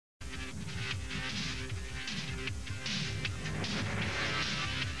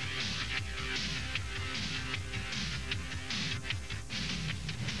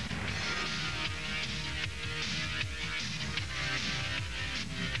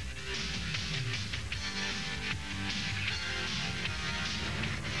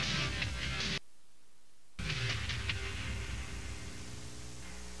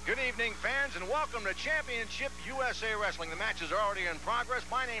evening, fans, and welcome to Championship USA Wrestling. The matches are already in progress.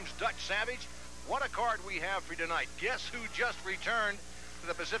 My name's Dutch Savage. What a card we have for you tonight. Guess who just returned to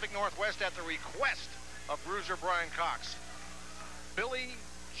the Pacific Northwest at the request of Bruiser Brian Cox? Billy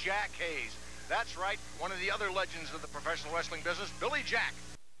Jack Haynes. That's right, one of the other legends of the professional wrestling business, Billy Jack.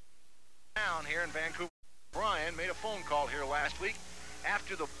 Down here in Vancouver. Brian made a phone call here last week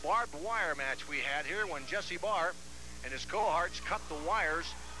after the barbed wire match we had here when Jesse Barr and his cohorts cut the wires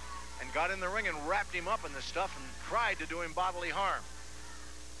and got in the ring and wrapped him up in the stuff and tried to do him bodily harm.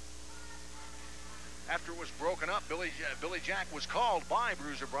 After it was broken up, Billy Jack was called by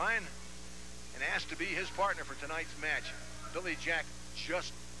Bruiser Brian and asked to be his partner for tonight's match. Billy Jack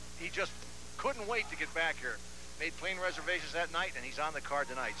just couldn't wait to get back here. Made plane reservations that night, and he's on the card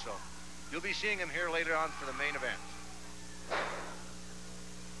tonight. So you'll be seeing him here later on for the main event.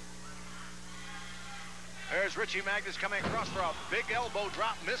 There's Richie Magnus coming across for a big elbow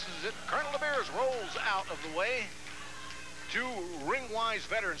drop, misses it. Colonel DeBeers rolls out of the way. Two ring-wise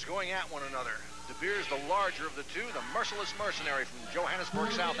veterans going at one another. DeBeers, the larger of the two, the merciless mercenary from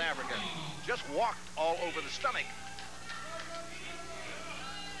Johannesburg, South Africa, just walked all over the stomach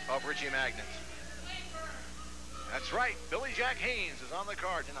of Richie Magnus. That's right, Billy Jack Haynes is on the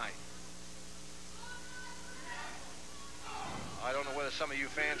card tonight. I don't know whether some of you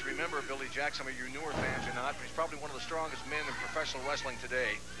fans remember Billy Jack, some of you newer fans or not, but he's probably one of the strongest men in professional wrestling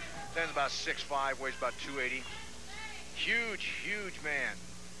today. Stands about 6'5", weighs about 280. Huge, huge man.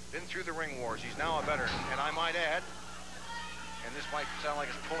 Been through the ring wars. He's now a veteran. And I might add, and this might sound like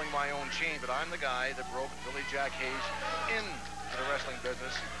it's pulling my own chain, but I'm the guy that broke Billy Jack Haynes into the wrestling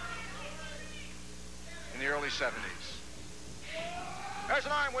business in the early 70s. There's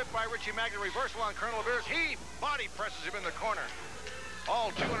an arm whip by Richie Magnus, reversal on Colonel DeBeers. He body presses him in the corner.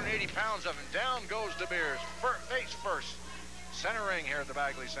 All 280 pounds of him. Down goes DeBeers, face first. Center ring here at the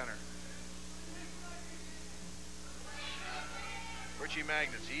Bagley Center. Richie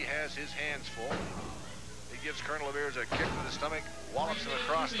Magnus, he has his hands full. He gives Colonel DeBeers a kick to the stomach, wallops him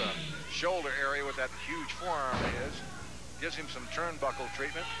across the shoulder area with that huge forearm of his. Gives him some turnbuckle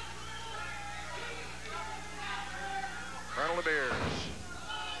treatment. Colonel DeBeers,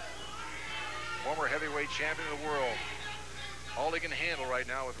 former heavyweight champion of the world. All he can handle right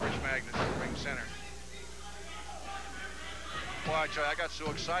now with Rich Magnus in the ring center. Boy, I tell you, I got so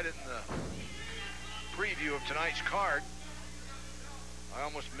excited in the preview of tonight's card. I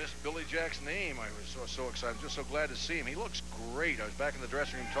almost missed Billy Jack's name. I was so excited. I'm just so glad to see him. He looks great. I was back in the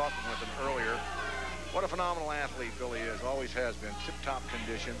dressing room talking with him earlier. What a phenomenal athlete Billy is. Always has been. Tip-top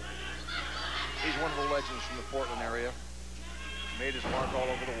condition. He's one of the legends from the Portland area. Made his mark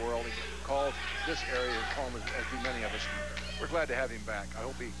all over the world. He called this area his home, as do many of us. We're glad to have him back. I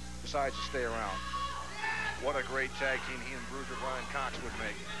hope he decides to stay around. What a great tag team he and Bruiser Brian Cox would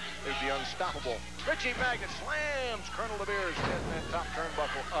make. They'd be unstoppable. Richie Magnus slams Colonel DeBeers in that top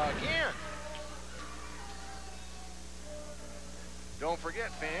turnbuckle again. Don't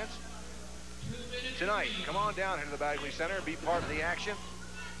forget, fans, tonight, come on down here to the Bagley Center, be part of the action.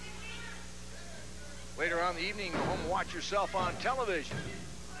 Later on in the evening, go home and watch yourself on television.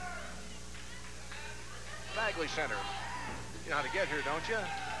 Bagley Center. You know how to get here, don't you?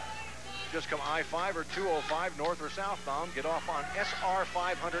 Just come I-5 or 205 north or southbound. Get off on SR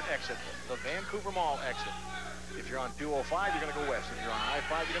 500 exit, the Vancouver Mall exit. If you're on 205, you're going to go west. If you're on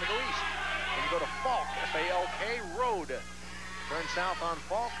I-5, you're going to go east. Then you go to Falk, F-A-L-K Road. Turn south on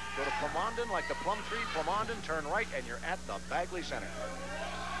Falk, go to Plumondon, like the plum tree, Plumondon, turn right, and you're at the Bagley Center.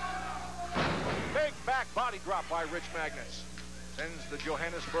 Big back body drop by Rich Magnus. Sends the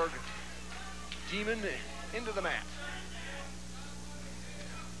Johannesburg demon into the mat.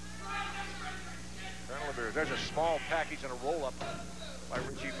 Colonel DeBeers, there's a small package and a roll-up by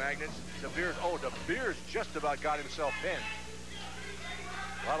Richie Magnus. DeBeers, oh, DeBeers just about got himself pinned.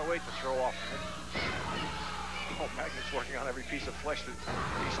 A lot of weight to throw off. Oh, Magnus working on every piece of flesh that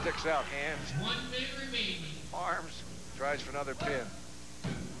he sticks out. Hands, 1 minute remaining. Arms, tries for another pin.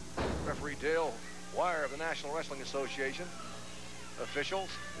 Referee Dale Wire of the National Wrestling Association. Officials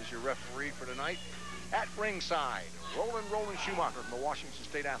is your referee for tonight. At ringside, Roland Schumacher from the Washington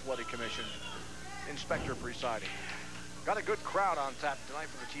State Athletic Commission. Inspector presiding. Got a good crowd on tap tonight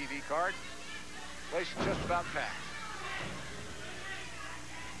for the TV card. Place is just about packed.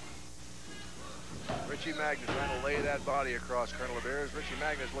 Richie Magnus trying to lay that body across Colonel DeBeers. Richie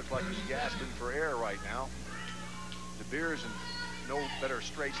Magnus looks like he's gasping for air right now. DeBeers in no better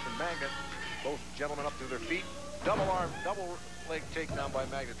straits than Magnus. Both gentlemen up to their feet. Double leg takedown by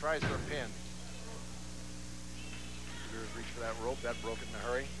Magnus. Tries for a pin. DeBeers reached for that rope. That broke it in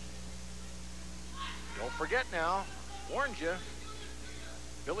a hurry. Don't forget now, warned you,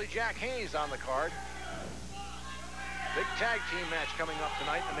 Billy Jack Haynes on the card. Big tag team match coming up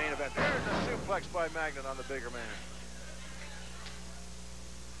tonight in the main event. There's a suplex by Magnet on the bigger man.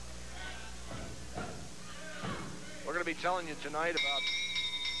 We're going to be telling you tonight about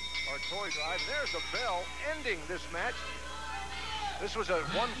our toy drive. There's a bell ending this match. This was a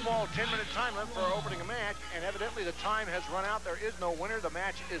one fall, 10-minute time limit for opening a match, and evidently the time has run out. There is no winner. The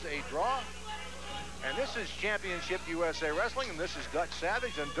match is a draw. And this is Championship USA Wrestling, and this is Dutch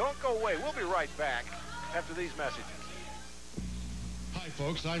Savage. And don't go away. We'll be right back after these messages. Hi,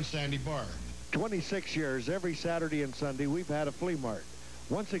 folks. I'm Sandy Barr. 26 years, every Saturday and Sunday, we've had a flea mart.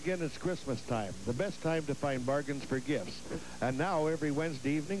 Once again, it's Christmas time, the best time to find bargains for gifts. And now, every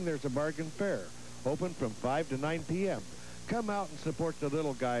Wednesday evening, there's a bargain fair, open from 5 to 9 p.m. Come out and support the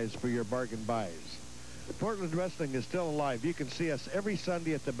little guys for your bargain buys. Portland Wrestling is still alive. You can see us every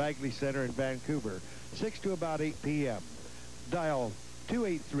Sunday at the Bagley Center in Vancouver, 6 to about 8 p.m. Dial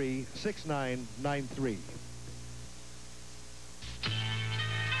 283-6993.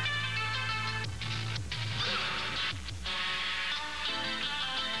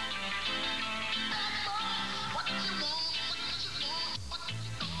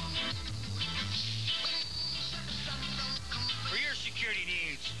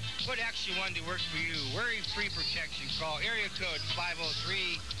 Put Action One to work for you. Worry-free protection. Call area code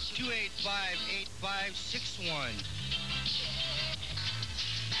 503-285-8561.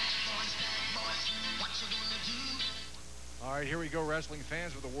 All right, here we go, wrestling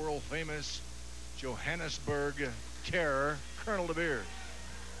fans, with the world-famous Johannesburg Terror, Colonel DeBeers.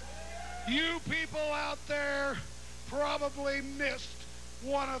 You people out there probably missed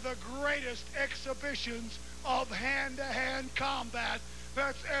one of the greatest exhibitions of hand-to-hand combat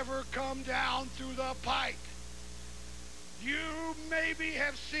that's ever come down through the pike. You maybe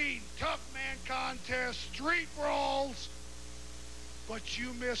have seen tough man contests, street brawls, but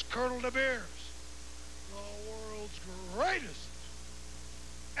you missed Colonel DeBeers, the world's greatest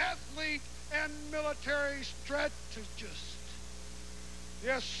athlete and military strategist.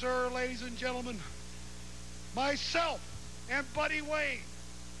 Yes, sir, ladies and gentlemen, myself and Buddy Wayne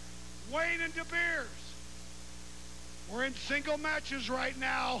and DeBeers, we're in single matches right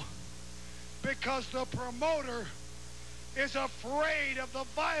now because the promoter is afraid of the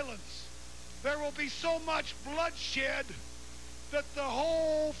violence. There will be so much bloodshed that the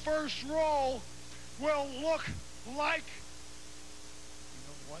whole first row will look like, you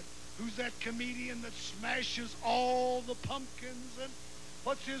know what? Who's that comedian that smashes all the pumpkins and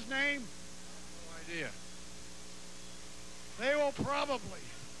what's his name? No idea. They will probably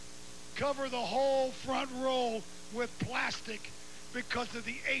cover the whole front row with plastic because of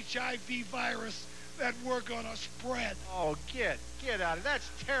the HIV virus that we're gonna spread. Oh, get out of it. That's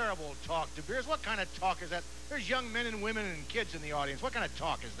terrible talk, DeBeers. What kind of talk is that? There's young men and women and kids in the audience. What kind of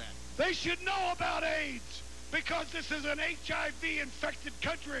talk is that? They should know about AIDS because this is an HIV-infected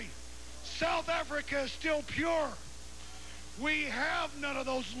country. South Africa is still pure. We have none of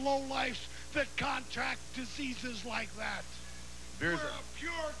those lowlifes that contract diseases like that. We're a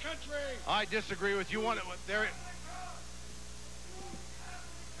pure country. I disagree with you. There.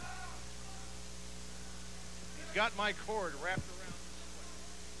 He's got my cord wrapped around.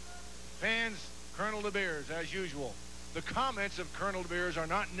 Fans, Colonel DeBeers, as usual. The comments of Colonel DeBeers are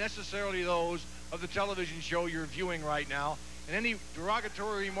not necessarily those of the television show you're viewing right now, and any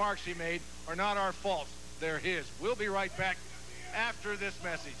derogatory remarks he made are not our fault. They're his. We'll be right back after this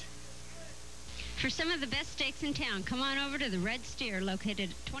message. For some of the best steaks in town, come on over to the Red Steer, located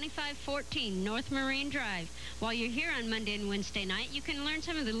at 2514 North Marine Drive. While you're here on Monday and Wednesday night, you can learn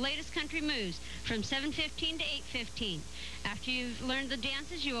some of the latest country moves from 7:15 to 8:15. After you've learned the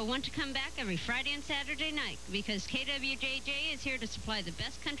dances, you will want to come back every Friday and Saturday night because KWJJ is here to supply the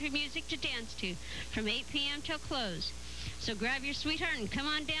best country music to dance to from 8 p.m. till close. So grab your sweetheart and come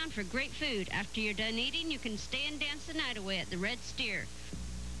on down for great food. After you're done eating, you can stay and dance the night away at the Red Steer.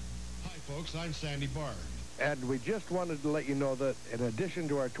 Hi, folks. I'm Sandy Barr. And we just wanted to let you know that in addition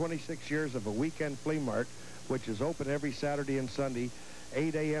to our 26 years of a weekend flea mart, which is open every Saturday and Sunday,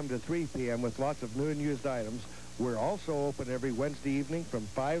 8 a.m. to 3 p.m. with lots of new and used items, we're also open every Wednesday evening from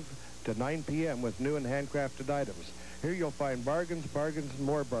 5 to 9 p.m. with new and handcrafted items. Here you'll find bargains, bargains, and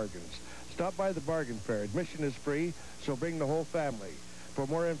more bargains. Stop by the bargain fair. Admission is free, so bring the whole family. For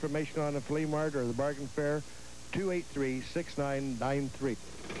more information on the flea mart or the bargain fair, 283-6993.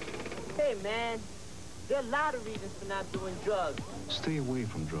 Hey, man, there are a lot of reasons for not doing drugs. Stay away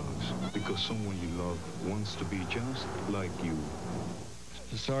from drugs because someone you love wants to be just like you.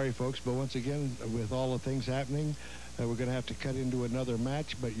 Sorry, folks, but once again, with all the things happening, we're going to have to cut into another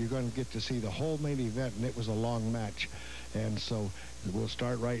match, but you're going to get to see the whole main event, and it was a long match. And so we'll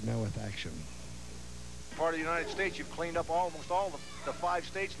start right now with action. Part of the United States, you've cleaned up almost all the 5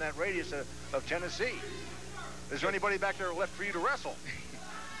 states in that radius of Tennessee. Is there anybody back there left for you to wrestle?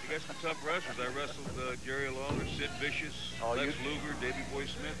 You got some tough wrestlers. I wrestled Jerry Lawler, Sid Vicious, Lex Luger, Davey Boy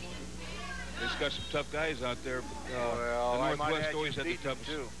Smith. It's got some tough guys out there. But, well, the Northwest always had the toughest.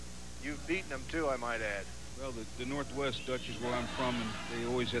 Too. You've beaten them too, I might add. Well, the Northwest, Dutch, is where I'm from, and they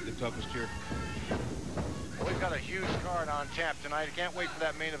always had the toughest here. Well, we've got a huge card on tap tonight. I can't wait for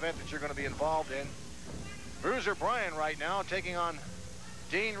that main event that you're going to be involved in. Bruiser Bryan right now taking on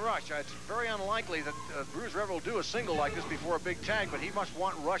Dean Rush. It's very unlikely that Bruiser ever will do a single like this before a big tag, but he must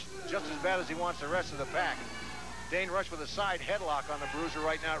want Rush just as bad as he wants the rest of the pack. Dean Rush with a side headlock on the Bruiser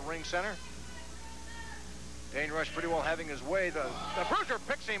right now at ring center. Dean Rush pretty well having his way. The Bruiser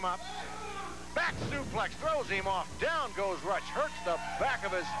picks him up. Back suplex, throws him off. Down goes Rush, hurts the back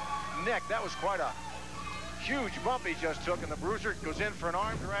of his neck. That was quite a huge bump he just took, and the Bruiser goes in for an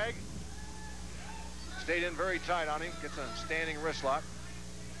arm drag. Stayed in very tight on him, gets a standing wrist lock.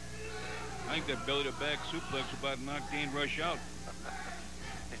 I think that belly-to-back suplex about knocked Dean Rush out.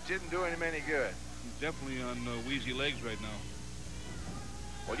 It didn't do him any good. He's definitely on wheezy legs right now.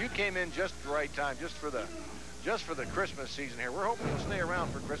 Well, you came in just the right time, just for the Christmas season here. We're hoping you'll stay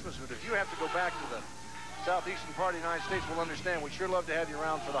around for Christmas, but if you have to go back to the southeastern part of the United States, we'll understand. We'd sure love to have you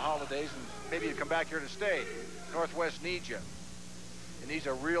around for the holidays, and maybe you come back here to stay. Northwest needs you. It needs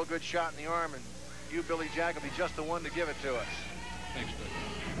a real good shot in the arm, and you, Billy Jack, will be just the one to give it to us. Thanks, Doug.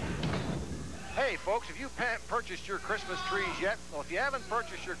 Hey, folks, if you've purchased your Christmas trees yet, well, if you haven't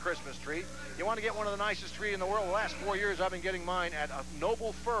purchased your Christmas tree, you want to get one of the nicest trees in the world. The last 4 years, I've been getting mine at a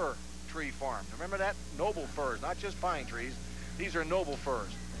Noble Fir tree farm. Remember that? Noble Firs, not just pine trees. These are Noble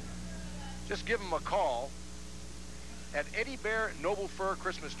Firs. Just give them a call at Eddie Bear Noble Fir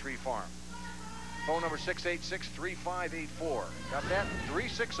Christmas Tree Farm. Phone number 686-3584. Got that?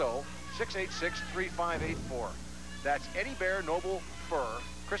 360-686-3584. That's Eddie Bear Noble Fir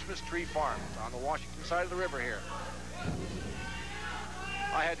Christmas Tree Farm. It's on the Washington side of the river here.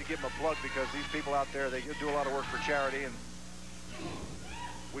 I had to give them a plug because these people out there, they do a lot of work for charity, and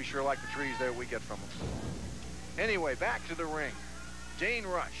we sure like the trees there we get from them. Anyway, back to the ring. Dean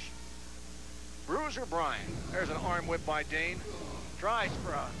Rush. Bruiser Bryan. There's an arm whip by Dean. Tries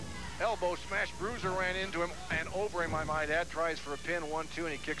for a elbow smash. Bruiser ran into him and over him, I might add. Tries for a pin, 1-2,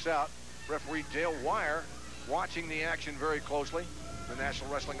 and he kicks out. Referee Dale Wire watching the action very closely. The National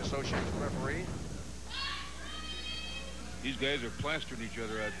Wrestling Association referee. These guys are plastering each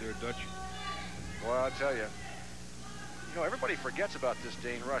other out there, Dutch. Well, I'll tell you. You know, everybody forgets about this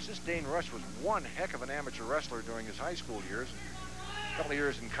Dean Rush. This Dean Rush was one heck of an amateur wrestler during his high school years. A couple of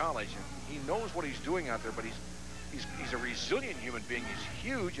years in college. And he knows what he's doing out there, but he's a resilient human being. He's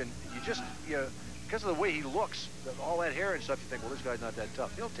huge, and because of the way he looks, all that hair and stuff, you think, well, this guy's not that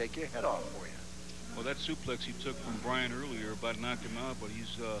tough. He'll take your head off for you. Well, that suplex he took from Bryan earlier about knocked him out, but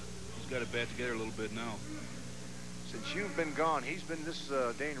he's got it back together a little bit now. Since you've been gone,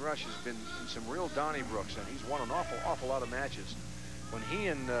 Dean Rush has been in some real Donnybrooks, and he's won an awful lot of matches. When he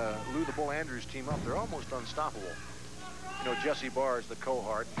and Lou the Bull Andrews team up, they're almost unstoppable. You know, Jesse Barr is the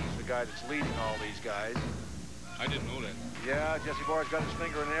cohort. He's the guy that's leading all these guys. I didn't know that. Yeah, Jesse Barr's got his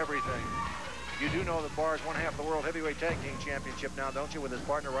finger in everything. You do know that Barr's one half the World Heavyweight Tag Team Championship now, don't you, with his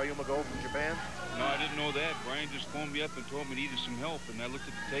partner Ryuma Go from Japan? No, I didn't know that. Bryan just phoned me up and told me he needed some help, and I looked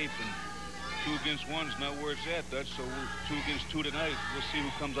at the tape, and 2 against 1 is not where it's at, Dutch, so we're 2 against 2 tonight. We'll see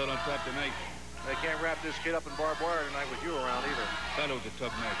who comes out on top tonight. They can't wrap this kid up in barbed wire tonight with you around either. Thought it was a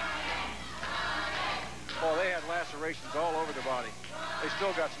tough match. Oh, they had lacerations all over their body. They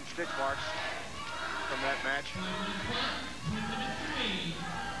still got some stitch marks from that match.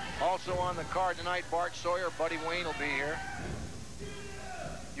 Also on the card tonight, Bart Sawyer, Buddy Wayne will be here.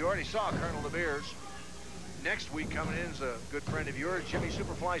 You already saw Colonel DeBeers. Next week coming in is a good friend of yours, Jimmy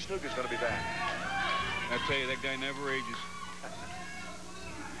Superfly Snuka is going to be back. I tell you, that guy never ages.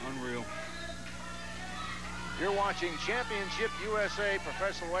 Unreal. You're watching Championship USA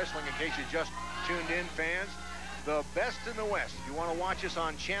Professional Wrestling, in case you just tuned in, fans. The best in the West. If you want to watch us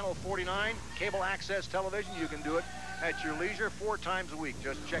on Channel 49, cable access television, you can do it at your leisure 4 times a week.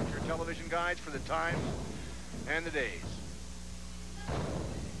 Just check your television guides for the times and the days.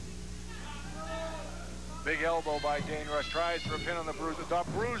 Big elbow by Dean Rush. Tries for a pin on the Bruiser. The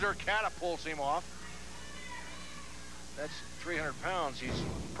Bruiser catapults him off. That's 300 pounds he's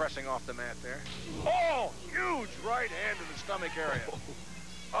pressing off the mat there. Oh, huge right hand in the stomach area.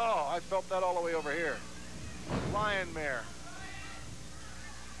 Oh, I felt that all the way over here. Lion mare.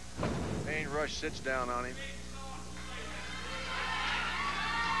 Dean Rush sits down on him.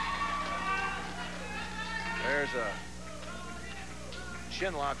 There's a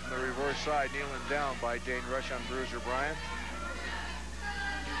chin lock from the reverse side, kneeling down by Dane Rush on Bruiser Bryan.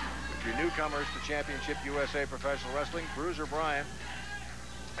 If you're newcomers to Championship USA Professional Wrestling, Bruiser Bryan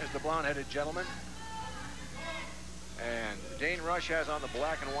is the blonde-headed gentleman. And Dane Rush has on the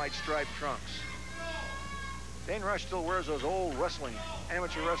black and white striped trunks. Dane Rush still wears those old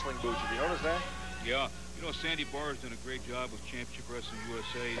amateur wrestling boots. Have you noticed that? Yeah. You know, Sandy Barr has done a great job with Championship Wrestling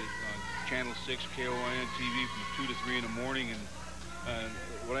USA on Channel 6, KOIN TV from 2 to 3 in the morning. And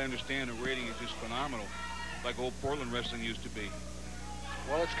what I understand, the rating is just phenomenal, like old Portland wrestling used to be.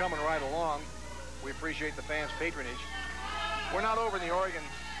 Well, it's coming right along. We appreciate the fans' patronage. We're not over in the Oregon,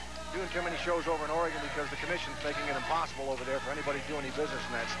 doing too many shows over in Oregon because the commission's making it impossible over there for anybody to do any business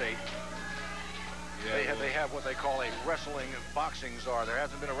in that state. Yeah, they have what they call a wrestling boxing czar. There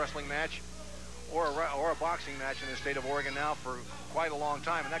hasn't been a wrestling match or a boxing match in the state of Oregon now for quite a long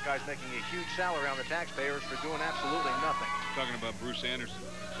time, and that guy's making a huge salary on the taxpayers for doing absolutely nothing. Talking about Bruce Anderson,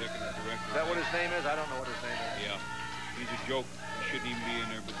 executive director. Is that what his name is? I don't know what his name is. Yeah, he's a joke. He shouldn't even be in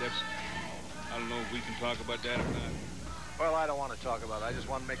there, but that's, I don't know if we can talk about that or not. Well, I don't want to talk about it. I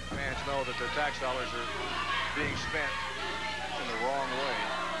just want to make the fans know that their tax dollars are being spent in the wrong way.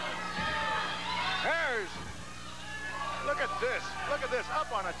 Look at this. Look at this.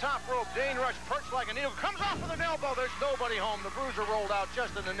 Up on the top rope, Dane Rush perched like an eagle. Comes off with an elbow. There's nobody home. The Bruiser rolled out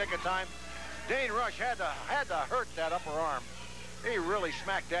just in the nick of time. Dane Rush had to hurt that upper arm. He really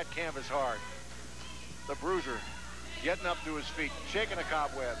smacked that canvas hard. The Bruiser getting up to his feet, shaking the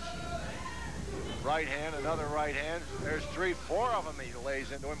cobwebs. Right hand, another right hand. There's 3, 4 of them he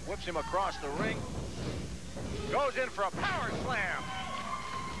lays into him, whips him across the ring. Goes in for a power slam.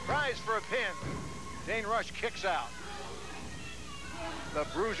 Tries for a pin. Dane Rush kicks out. The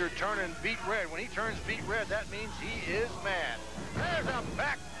Bruiser turning beet red. When he turns beet red, that means he is mad. There's a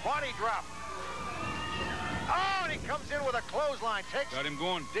back body drop. Oh, and he comes in with a clothesline. Got him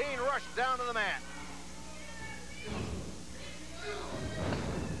going. Dane Rush down to the mat.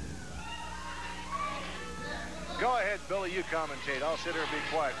 Go ahead, Billy, you commentate. I'll sit here and be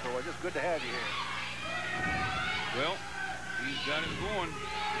quiet for a while. Just good to have you here. Well, he's got him going.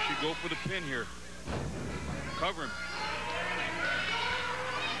 He should go for the pin here. Cover him.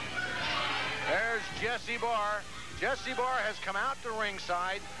 There's Jesse Barr. Jesse Barr has come out to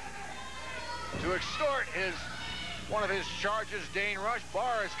ringside to extort one of his charges, Dane Rush.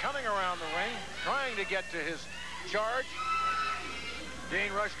 Barr is coming around the ring, trying to get to his charge.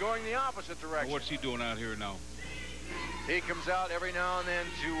 Dane Rush going the opposite direction. Well, what's he doing out here now? He comes out every now and then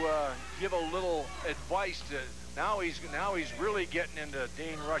to give a little advice to. Now he's really getting into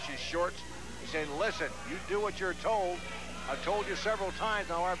Dane Rush's shorts. He's saying, "Listen, you do what you're told. I've told you several times.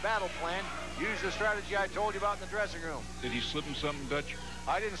 Now our battle plan. Use the strategy I told you about in the dressing room." Did he slip him something, Dutch?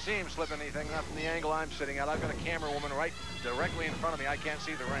 I didn't see him slip anything. Not from the angle I'm sitting at. I've got a camera woman right directly in front of me. I can't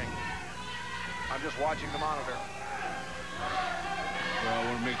see the ring. I'm just watching the monitor. Well, I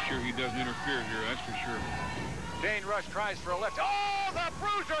want to make sure he doesn't interfere here. That's for sure. Dane Rush tries for a left. Oh, the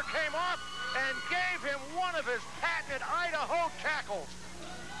Bruiser came off and gave him one of his patented Idaho tackles.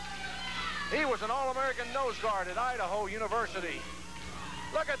 He was an All-American nose guard at Idaho University.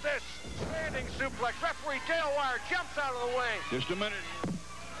 Look at this. Standing suplex. Referee Dale Wire jumps out of the way. Just a minute.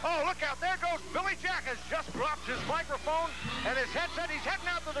 Oh, look out. There goes Billy Jack has just dropped his microphone and his headset. He's heading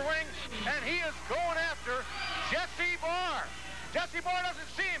out to the ring, and he is going after Jesse Barr. Jesse Barr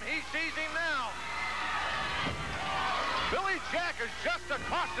doesn't see him. He sees him now. Billy Jack has just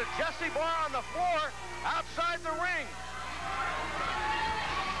accosted Jesse Barr on the floor outside the ring.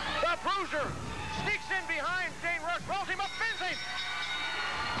 The Bruiser sneaks in behind Dane Rush, rolls him up, pins him.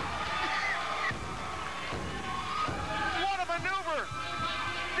 What a maneuver.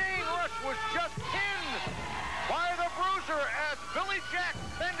 Dane Rush was just pinned by the Bruiser as Billy Jack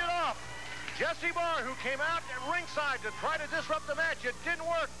fended off Jesse Barr, who came out at ringside to try to disrupt the match. It didn't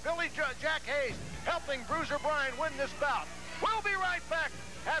work. Billy Jack Haynes helping Bruiser Bryan win this bout. We'll be right back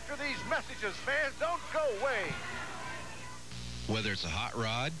after these messages. Fans, don't go away. Whether it's a hot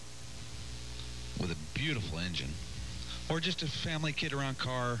rod with a beautiful engine or just a family kid-around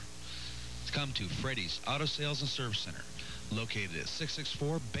car, come to Freddy's Auto Sales and Service Center, located at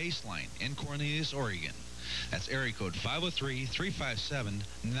 664 Baseline in Cornelius, Oregon. That's area code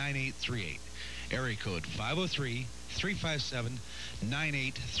 503-357-9838. Area code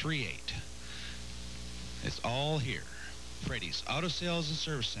 503-357-9838. It's all here. Freddy's Auto Sales and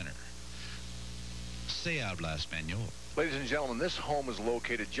Service Center. Se habla español. Ladies and gentlemen, this home is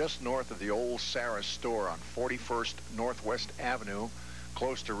located just north of the old Sarah store on 41st Northwest Avenue,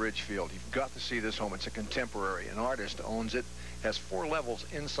 close to Ridgefield. You've got to see this home. It's a contemporary. An artist owns it. Has 4 levels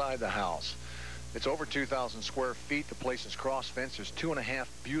inside the house. It's over 2,000 square feet. The place is cross-fenced. There's 2.5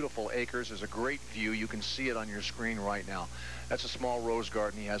 beautiful acres. There's a great view. You can see it on your screen right now. That's a small rose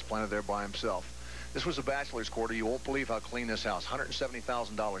garden he has planted there by himself. This was a bachelor's quarter. You won't believe how clean this house.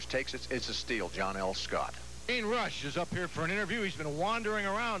 $170,000 takes it. It's a steal. John L. Scott. Dean Rush is up here for an interview. He's been wandering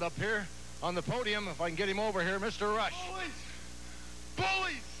around up here on the podium. If I can get him over here, Mr. Rush.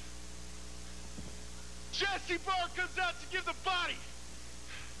 Bullies! Jesse Barr comes out to give the body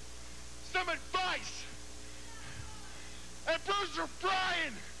some advice. And Bruiser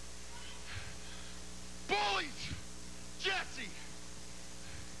Brian, bullies Jesse.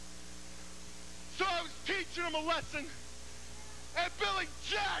 So I was teaching him a lesson, and Billy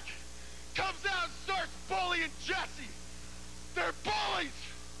Jack comes out and starts bullying Jesse. They're bullies.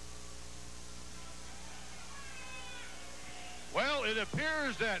 Well, it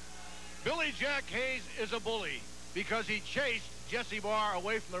appears that Billy Jack Haynes is a bully because he chased Jesse Barr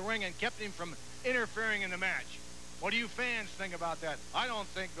away from the ring and kept him from interfering in the match. What do you fans think about that? I don't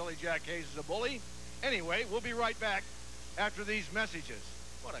think Billy Jack Haynes is a bully. Anyway, we'll be right back after these messages.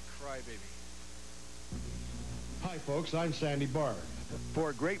 What a crybaby. Hi, folks. I'm Sandy Barr.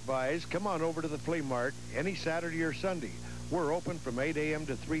 For great buys, come on over to the flea mart any Saturday or Sunday. We're open from 8 a.m.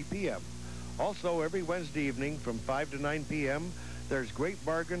 to 3 p.m. Also, every Wednesday evening from 5 to 9 p.m., there's great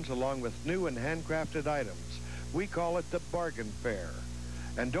bargains along with new and handcrafted items. We call it the Bargain Fair.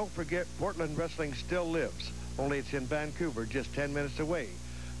 And don't forget, Portland Wrestling still lives, only it's in Vancouver, just 10 minutes away.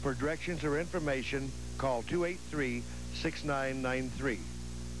 For directions or information, call 283-6993.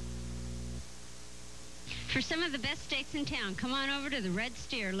 For some of the best steaks in town, come on over to the Red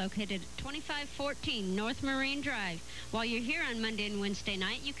Steer, located at 2514 North Marine Drive. While you're here on Monday and Wednesday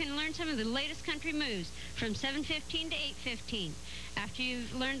night, you can learn some of the latest country moves from 7:15 to 8:15. After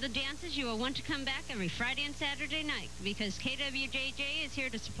you've learned the dances, you will want to come back every Friday and Saturday night because KWJJ is here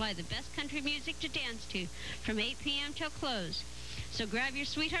to supply the best country music to dance to from 8 p.m. till close. So grab your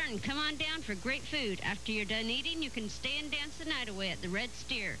sweetheart and come on down for great food. After you're done eating, you can stay and dance the night away at the Red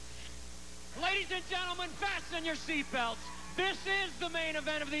Steer. Ladies and gentlemen, fasten your seatbelts. This is the main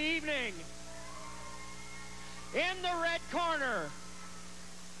event of the evening. In the red corner,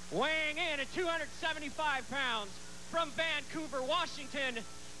 weighing in at 275 pounds, from Vancouver, Washington,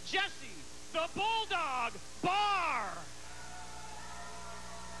 Jesse the Bulldog Barr.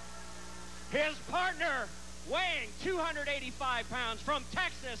 His partner, weighing 285 pounds, from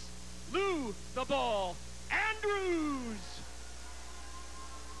Texas, Lou the Bull Andrews.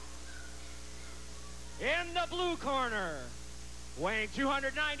 In the blue corner, weighing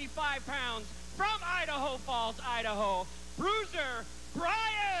 295 pounds, from Idaho Falls, Idaho, Bruiser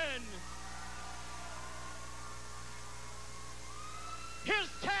Brian. His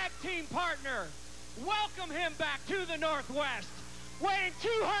tag team partner, welcome him back to the Northwest, weighing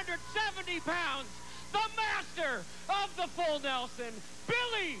 270 pounds, the master of the full Nelson,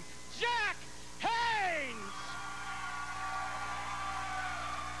 Billy Jack Haynes.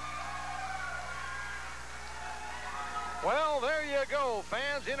 Well, there you go,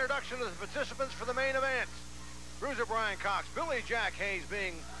 fans. Introduction to the participants for the main event. Bruiser Brian Cox, Billy Jack Haynes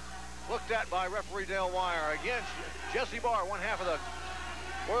being looked at by referee Dale Wire against Jesse Barr, one half of the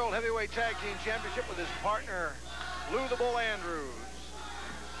World Heavyweight Tag Team Championship, with his partner, Lou the Bull Andrews.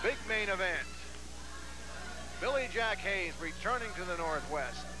 Big main event. Billy Jack Haynes returning to the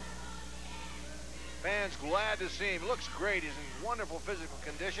Northwest. Fans glad to see him. He looks great. He's in wonderful physical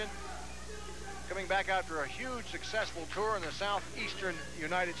condition. Coming back after a huge successful tour in the southeastern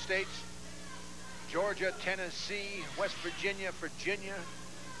United States. Georgia, Tennessee, West Virginia,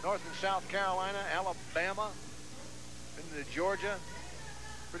 North and South Carolina, Alabama, into Georgia.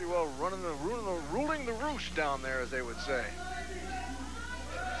 Pretty well ruling the roost down there, as they would say.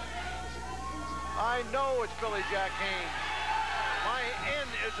 I know it's Billy Jack Haynes. My end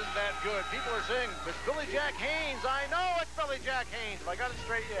isn't that good. People are saying, it's Billy Jack Haynes. I know it's Billy Jack Haynes. Have I got it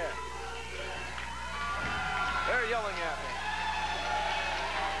straight yet? They're yelling at me.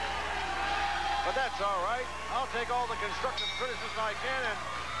 But that's all right. I'll take all the constructive criticism I can, and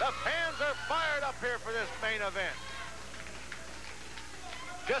the fans are fired up here for this main event.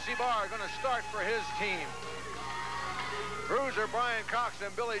 Jesse Barr going to start for his team. Bruiser Brian Cox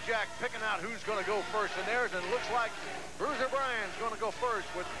and Billy Jack picking out who's going to go first in theirs, and it looks like Bruiser Brian's going to go first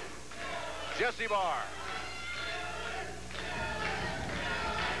with Jesse Barr.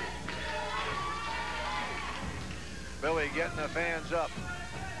 Billy getting the fans up.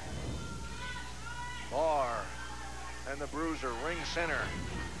 Barr and the Bruiser, ring center,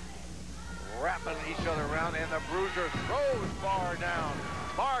 wrapping each other around, and the Bruiser throws Barr down.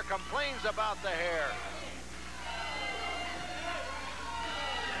 Barr complains about the hair.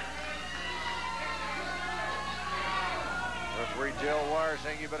 Referee Dale Wire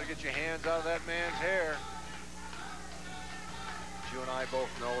saying you better get your hands out of that man's hair. But you and I both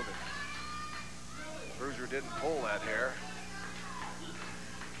know that Bruiser didn't pull that hair.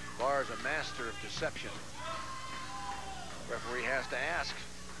 Barr's a master of deception. Referee has to ask.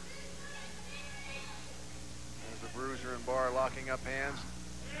 There's the Bruiser and Barr locking up hands.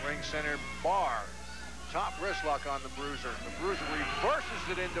 Ring center, Barr. Top wrist lock on the Bruiser. The Bruiser reverses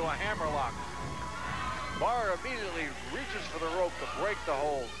it into a hammerlock. Barr immediately reaches for the rope to break the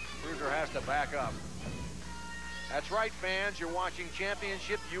hold. Bruiser has to back up. That's right, fans. You're watching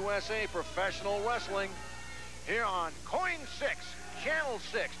Championship USA Professional Wrestling here on KOIN 6, Channel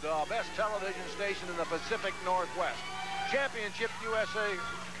 6, the best television station in the Pacific Northwest. Championship USA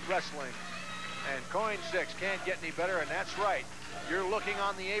Wrestling. And KOIN 6 can't get any better, and that's right. You're looking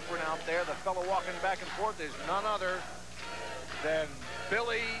on the apron out there. The fellow walking back and forth is none other than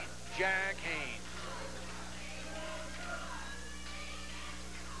Billy Jack Haynes.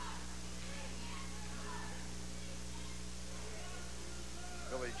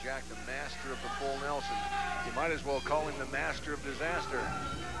 Billy Jack, the master of the full Nelson. You might as well call him the master of disaster.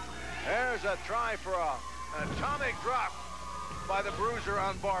 There's a try for an atomic drop by the Bruiser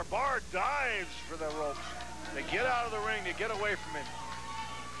on Barr. Barr dives for the ropes to get out of the ring, to get away from him.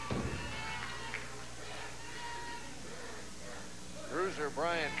 Bruiser,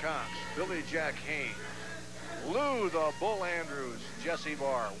 Brian Cox, Billy Jack Haynes, Lou the Bull Andrews, Jesse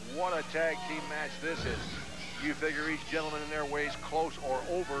Barr. What a tag team match this is. You figure each gentleman in there weighs close or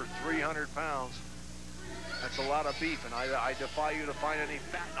over 300 pounds. That's a lot of beef, and I defy you to find any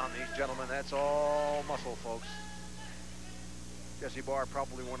fat on these gentlemen. That's all muscle, folks. Jesse Barr,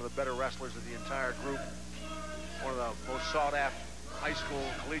 probably one of the better wrestlers of the entire group. One of the most sought-after high school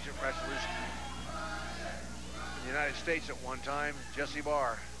collegiate wrestlers in the United States at one time. Jesse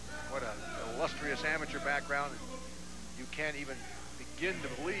Barr, what an illustrious amateur background. You can't even begin to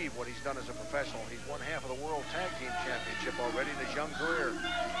believe what he's done as a professional. He's won half of the World Tag Team Championship already in his young career.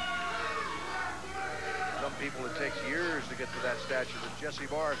 Some people, it takes years to get to that stature, but Jesse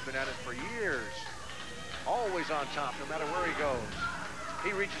Barr has been at it for years. Always on top, no matter where he goes.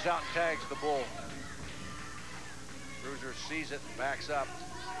 He reaches out and tags the Bull. Bruiser sees it and backs up.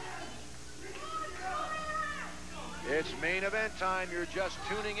 It's main event time. You're just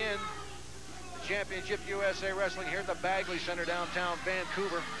tuning in. The Championship USA Wrestling here at the Bagley Center, downtown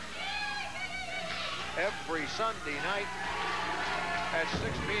Vancouver. Every Sunday night at 6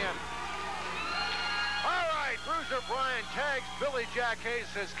 p.m. All right, Bruiser Brian tags Billy Jack Haynes,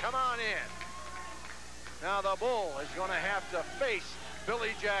 says, come on in. Now the Bull is going to have to face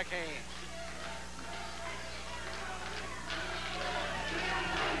Billy Jack Haynes.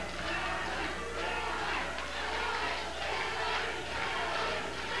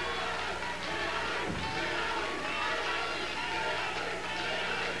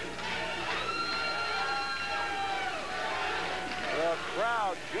 The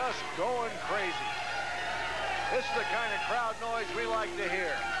crowd just going crazy. This is the kind of crowd noise we like to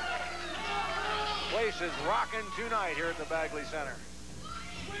hear. Place is rocking tonight here at the Bagley Center.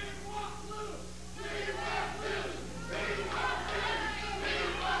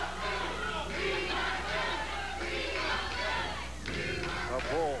 The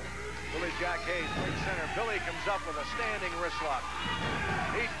Bull, Billy Jack Haynes, ring center. Billy comes up with a standing wrist lock.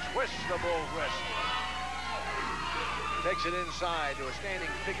 He twists the Bull's wrist. Takes it inside to a standing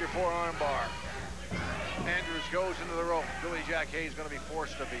figure 4 arm bar. Andrews goes into the rope. Billy Jack Haynes going to be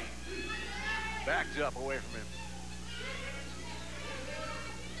forced to be backed up away from him.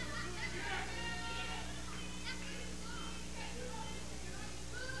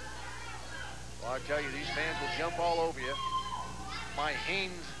 Well, I tell you, these fans will jump all over you. My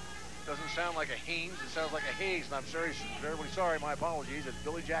Haynes doesn't sound like a Haynes. It sounds like a Hayes, and I'm very sorry. My apologies. It's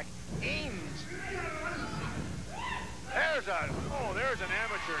Billy Jack Haynes. There's an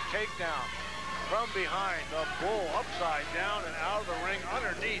amateur takedown from behind. The Bull upside down and out of the ring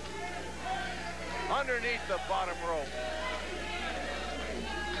underneath the bottom rope.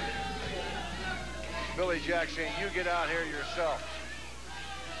 Billy Jack saying, you get out here yourself.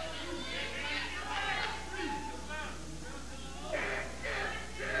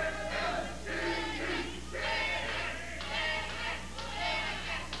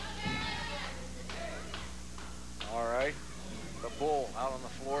 All right, the Bull out on the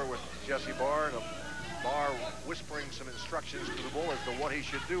floor with Jesse Barr. The Barr whispering some instructions to the Bull as to what he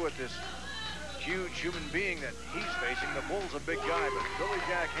should do with this huge human being that he's facing. The Bull's a big guy, but Billy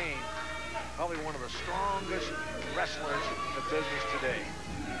Jack Haynes, probably one of the strongest wrestlers in the business today.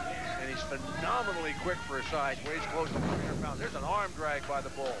 And he's phenomenally quick for his size, weighs close to 300 pounds. There's an arm drag by the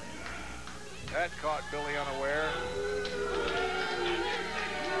Bull. That caught Billy unaware.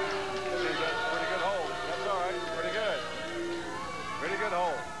 Good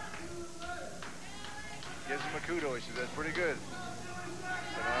hole. Gives him a kudo. He says, that's pretty good.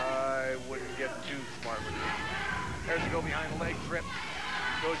 But I wouldn't get too smart with it. There's a go behind the leg trip.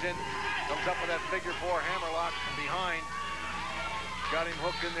 Goes in, comes up with that figure four hammerlock from behind. Got him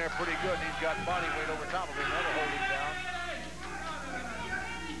hooked in there pretty good. And he's got body weight over top of him. That'll hold him down.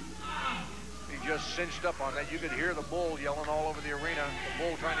 He just cinched up on that. You could hear the bull yelling all over the arena. The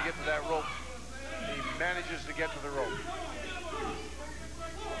bull trying to get to that rope. He manages to get to the rope.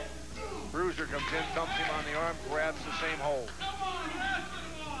 Bruiser comes in, thumps him on the arm, grabs the same hold.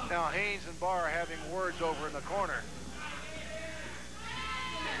 Now Haynes and Barr are having words over in the corner.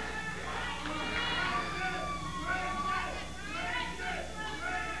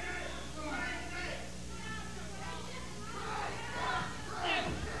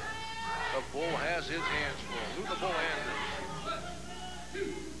 The bull has his hands full. Who the bull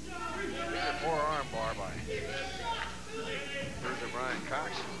Andrews? Here's a forearm bar by Bruiser Brian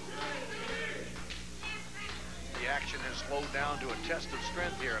Cox. The action has slowed down to a test of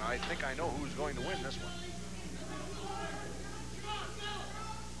strength here, and I think I know who's going to win this one.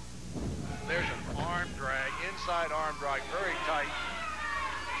 There's an arm drag, inside arm drag, very tight.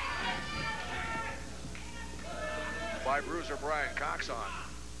 By Bruiser Brian Cox on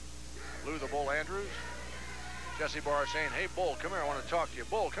Lou the Bull Andrews. Jesse Barr saying, hey, Bull, come here, I want to talk to you.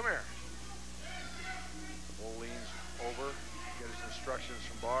 Bull, come here. The Bull leans over, get his instructions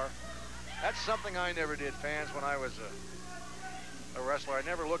from Barr. That's something I never did, fans, when I was a wrestler. I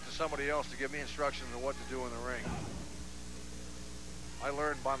never looked to somebody else to give me instructions on what to do in the ring. I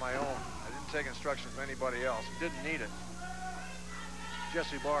learned by my own. I didn't take instructions from anybody else. Didn't need it.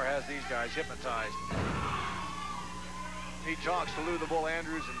 Jesse Barr has these guys hypnotized. He talks to Lou the Bull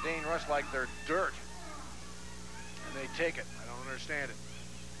Andrews and Dane Rush like they're dirt. And they take it. I don't understand it.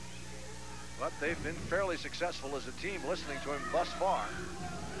 But they've been fairly successful as a team listening to him thus far.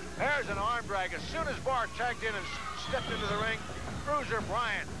 There's an arm drag. As soon as Barr tagged in and stepped into the ring, Bruiser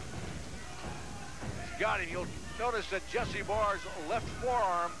Bryant has got him. You'll notice that Jesse Barr's left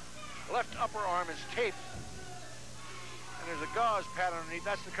forearm, left upper arm is taped. And there's a gauze pad underneath.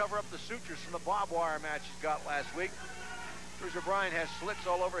 That's to cover up the sutures from the barbed wire match he's got last week. Bruiser Bryant has slits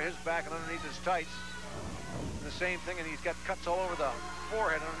all over his back and underneath his tights. And the same thing, and he's got cuts all over the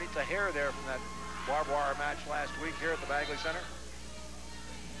forehead underneath the hair there from that barbed wire match last week here at the Bagley Center.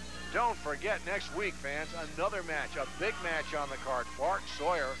 Don't forget next week, fans, another match, a big match on the card. Bart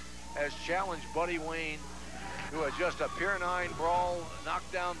Sawyer has challenged Buddy Wayne to just a Pier 9 brawl,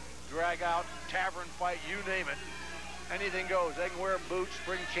 knockdown, drag out, tavern fight, you name it. Anything goes. They can wear boots,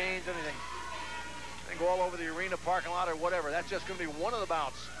 spring chains, anything. They can go all over the arena parking lot or whatever. That's just going to be one of the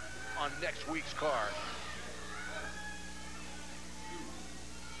bouts on next week's card.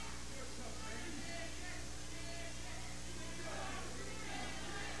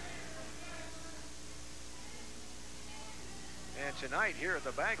 And tonight here at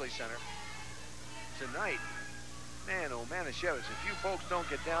the Bagley Center, tonight, man, oh man, if you folks don't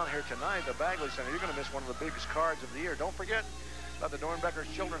get down here tonight at the Bagley Center, you're going to miss one of the biggest cards of the year. Don't forget about the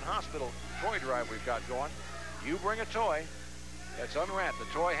Dornbecker Children's Hospital toy drive we've got going. You bring a toy that's unwrapped. The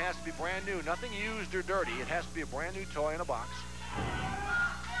toy has to be brand new, nothing used or dirty. It has to be a brand new toy in a box.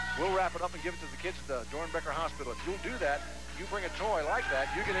 We'll wrap it up and give it to the kids at the Dornbecker Hospital. If you'll do that, you bring a toy like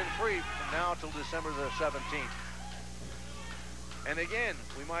that, you get in free from now till December the 17th. And again,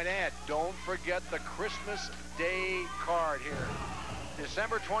 we might add, don't forget the Christmas Day card here.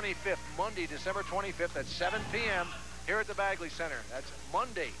 December 25th, Monday, December 25th at 7 p.m. here at the Bagley Center. That's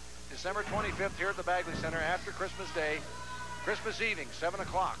Monday, December 25th here at the Bagley Center after Christmas Day. Christmas evening, 7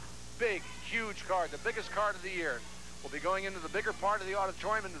 o'clock. Big, huge card, the biggest card of the year. We'll be going into the bigger part of the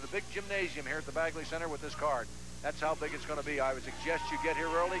auditorium, into the big gymnasium here at the Bagley Center with this card. That's how big it's going to be. I would suggest you get here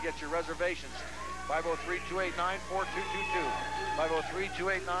early, get your reservations. 503-289-4222.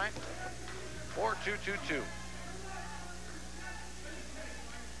 503-289-4222.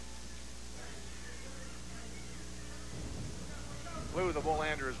 Lou the Bull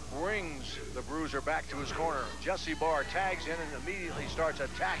Andrews brings the Bruiser back to his corner. Jesse Barr tags in and immediately starts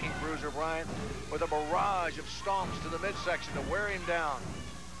attacking Bruiser Bryant with a barrage of stomps to the midsection to wear him down.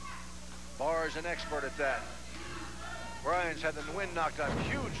 Barr's an expert at that. Bryant's had the wind knocked out.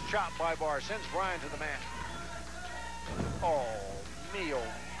 Huge chop by Barr. Sends Bryant to the mat. Oh, me, oh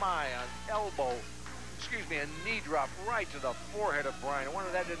my, an elbow. Excuse me, a knee drop right to the forehead of Bryant. I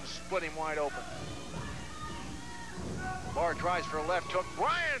wonder that didn't split him wide open. Barr tries for a left hook.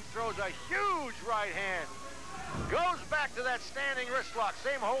 Bryant throws a huge right hand. Goes back to that standing wrist lock.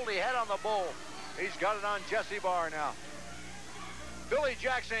 Same hold he had on the Bull. He's got it on Jesse Barr now. Billy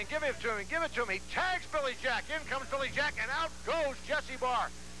Jack saying, give it to me, give it to me. He tags Billy Jack. In comes Billy Jack, and out goes Jesse Barr.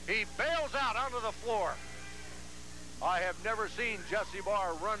 He bails out onto the floor. I have never seen Jesse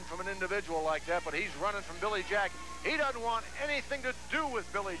Barr run from an individual like that, but he's running from Billy Jack. He doesn't want anything to do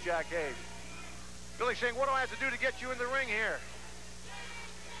with Billy Jack Haynes. Billy saying, what do I have to do to get you in the ring here?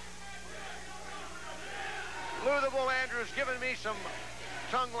 Lou the Bull Andrews giving me some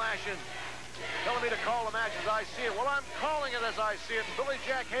tongue lashing, telling me to call the match as I see it. Well, I'm calling it as I see it, and Billy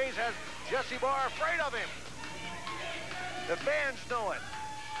Jack Haynes has Jesse Barr afraid of him. The fans know it.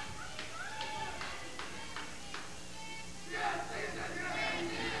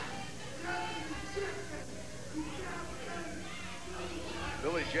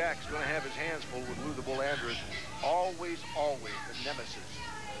 Billy Jack's going to have his hands full with Lou the Bull Andrews. Always, always the nemesis.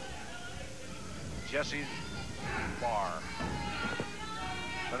 Jesse Barr.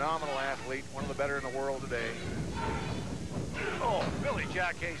 Phenomenal athlete, one of the better in the world today. Oh, Billy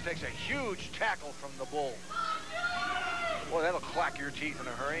Jack Haynes takes a huge tackle from the Bull. Boy, that'll clack your teeth in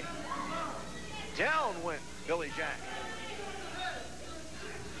a hurry. Down went Billy Jack.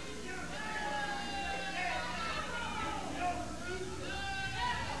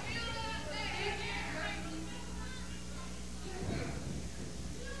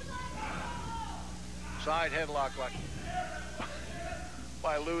 Side headlock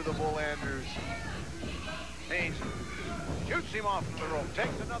by Lou the Bull Andrews. Haynes shoots him off from the rope,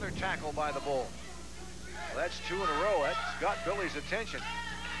 takes another tackle by the Bull. Well, that's 2 in a row. That's got Billy's attention.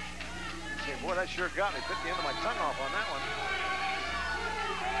 Boy, that sure got me. Bit the end of my tongue off on that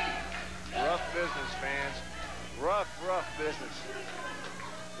one. Rough business, fans. Rough, rough business.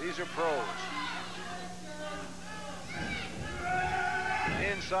 These are pros.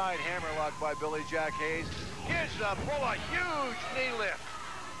 Inside hammerlock by Billy Jack Haynes. Gives the Bull a huge knee lift.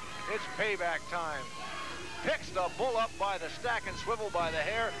 It's payback time. Picks the Bull up by the stack and swivel by the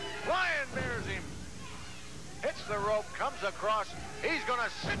hair. Lion bears him. Hits the rope, comes across. He's going to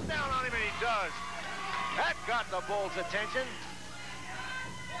sit down on him, and he does. That got the Bull's attention.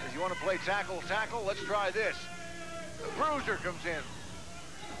 If you want to play tackle, tackle, let's try this. The Bruiser comes in.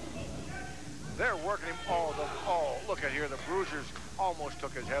 They're working him all. Oh, look at here. The Bruiser's almost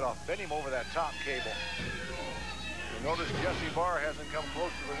took his head off. Bent him over that top cable. You notice Jesse Barr hasn't come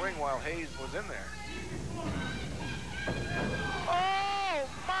close to the ring while Hayes was in there. Oh,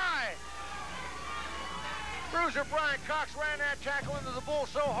 my! Bruiser Brian Cox ran that tackle into the Bull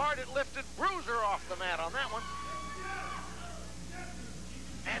so hard it lifted Bruiser off the mat on that one.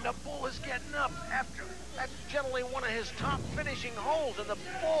 And the Bull is getting up after. That's generally one of his top finishing holds, and the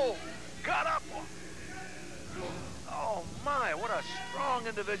Bull got up. Oh my, what a strong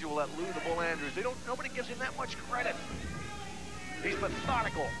individual that Lou the Bull Andrews. Nobody gives him that much credit. He's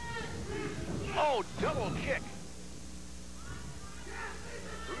methodical. Oh, double kick.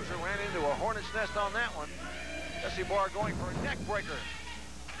 Bruiser ran into a hornet's nest on that one. Jesse Barr going for a neck breaker.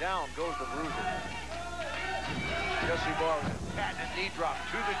 Down goes the Bruiser. Jesse Barr with a patented knee drop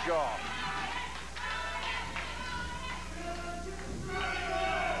to the jaw.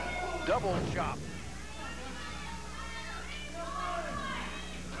 Double chop.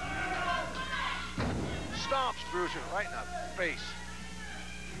 Stomps Bruiser right in the face.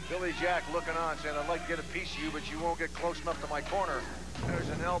 Billy Jack looking on, saying, I'd like to get a piece of you, but you won't get close enough to my corner. There's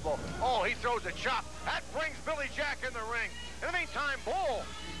an elbow. Oh, he throws a chop. That brings Billy Jack in the ring. In the meantime, Bull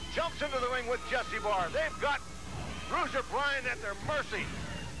jumps into the ring with Jesse Barr. They've got Bruiser Bryan at their mercy.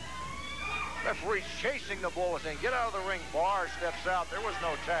 Referee's chasing the Bull, saying, get out of the ring. Barr steps out. There was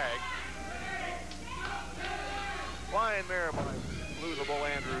no tag. Flying mirror by Lou the Bull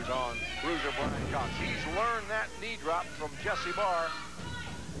Andrews on Bruiser Brian Cox. He's learned that knee drop from Jesse Barr,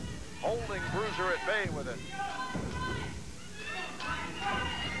 holding Bruiser at bay with it.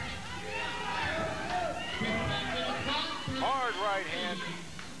 Hard right hand.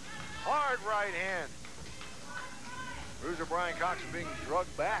 Hard right hand. Bruiser Brian Cox is being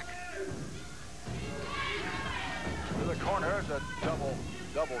drugged back to the corner. There's a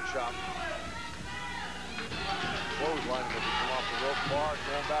double chop. Clothesline as he come off the rope. Barr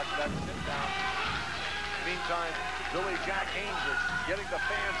going back to that sit down. Meantime, Billy Jack Haynes is getting the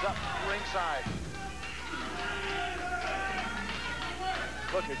fans up ringside.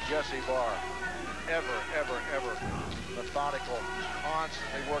 Look at Jesse Barr. Ever methodical,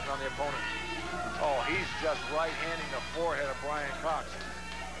 constantly working on the opponent. Oh, he's just right-handing the forehead of Brian Cox.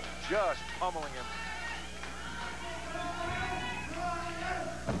 Just pummeling him.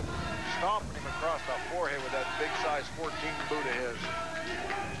 Stomping him across the forehead with that big size 14 boot of his.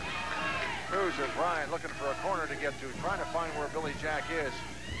 Bruiser Bryan looking for a corner to get to, trying to find where Billy Jack is.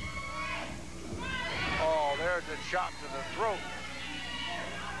 Oh, there's a chop to the throat.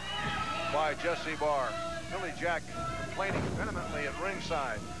 by Jesse Barr. Billy Jack complaining vehemently at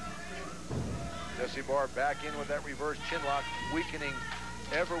ringside. Jesse Barr back in with that reverse chin lock, weakening,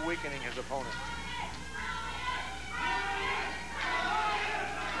 ever weakening his opponent.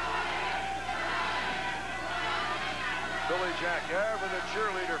 Billy Jack, ever the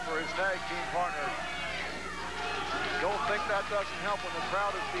cheerleader for his tag team partner. Don't think that doesn't help when the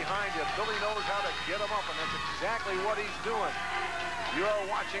crowd is behind you. Billy knows how to get him up, and that's exactly what he's doing. You are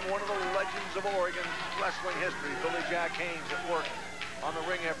watching one of the legends of Oregon wrestling history, Billy Jack Haynes, at work on the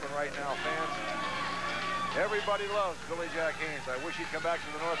ring apron right now, fans. Everybody loves Billy Jack Haynes. I wish he'd come back to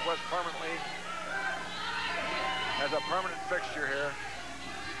the Northwest permanently as a permanent fixture here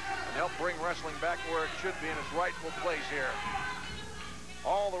and help bring wrestling back where it should be in its rightful place here.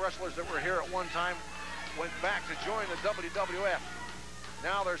 All the wrestlers that were here at one time went back to join the WWF.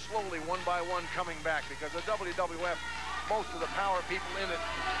 Now they're slowly one by one coming back because the WWF, most of the power people in it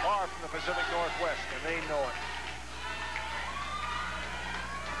are from the Pacific Northwest, and they know it.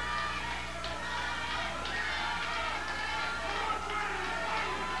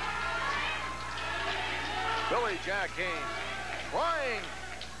 Billy Jack Haynes trying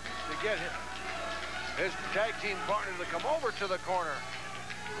to get his tag team partner to come over to the corner.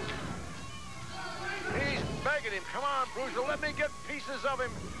 He's begging him, come on, Bruiser, let me get pieces of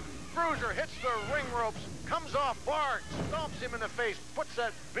him. Bruiser hits the ring ropes, comes off Barr, stomps him in the face, puts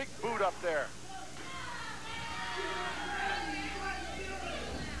that big boot up there.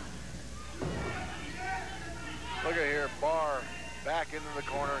 Look at here, Barr back into the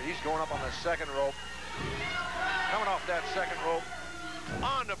corner. He's going up on the second rope. Coming off that second rope,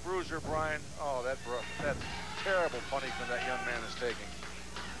 on to Bruiser, Brian. Oh, that's terrible punishment that young man is taking.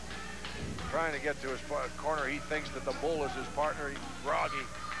 Trying to get to his corner. He thinks that the Bull is his partner. He's groggy.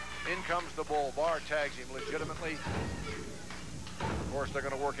 In comes the Bull. Barr tags him legitimately. Of course, they're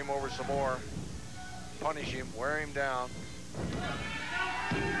going to work him over some more. Punish him, wear him down.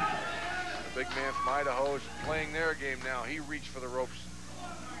 The big man from Idaho is playing their game now. He reached for the ropes,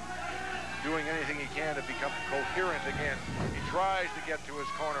 doing anything he can to become coherent again. He tries to get to his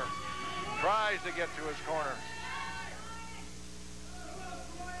corner. Tries to get to his corner.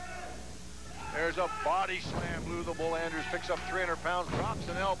 There's a body slam. Lou the Bull Andrews picks up 300 pounds, drops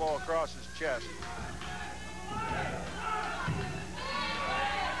an elbow across his chest.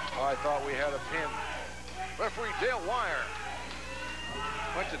 Oh, I thought we had a pin. Referee Dale Wire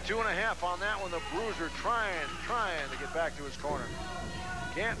went to 2.5 on that one. The Bruiser trying to get back to his corner.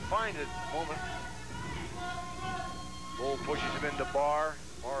 Can't find it at the moment. Bull pushes him into Barr.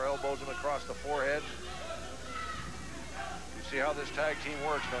 Barr elbows him across the forehead. You see how this tag team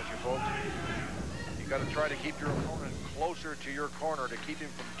works, don't you, folks? You got to try to keep your opponent closer to your corner to keep him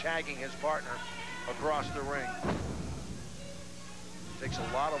from tagging his partner across the ring. It takes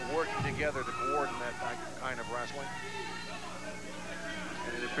a lot of working together to coordinate that kind of wrestling.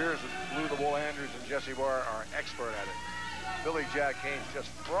 And it appears that Lou the Bull Andrews and Jesse Barr are expert at it. Billy Jack Haynes just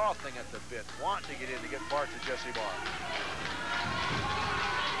frothing at the bit, wanting to get in to get parts of Jesse Barr.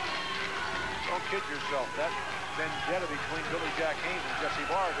 Don't kid yourself. That vendetta between Billy Jack Haynes and Jesse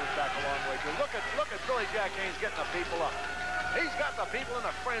Barr goes back a long way too. Look at Billy Jack Haynes getting the people up. He's got the people in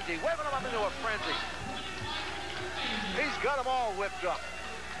a frenzy, whipping them up into a frenzy. He's got them all whipped up.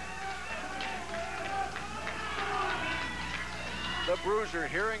 The Bruiser,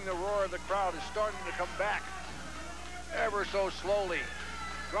 hearing the roar of the crowd, is starting to come back ever so slowly,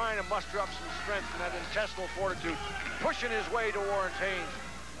 trying to muster up some strength and that intestinal fortitude, pushing his way towards Haynes.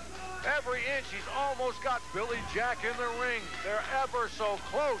 Every inch, he's almost got Billy Jack in the ring. They're ever so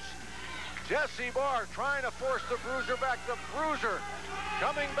close. Jesse Barr trying to force the Bruiser back. The Bruiser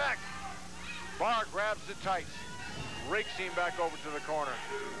coming back. Barr grabs the tights, rakes him back over to the corner.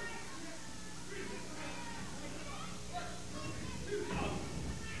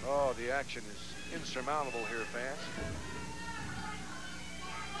 Oh, the action is insurmountable here, fans.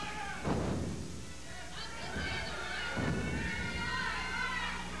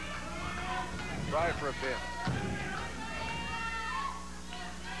 Try for a pin.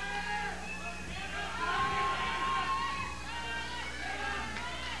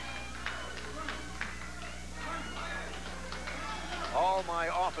 All my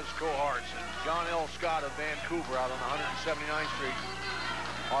office cohorts and John L. Scott of Vancouver out on 179th Street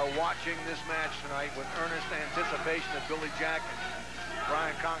are watching this match tonight with earnest anticipation that Billy Jack and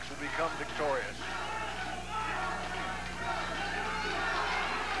Brian Cox will become victorious.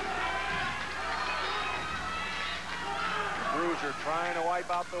 Bruiser trying to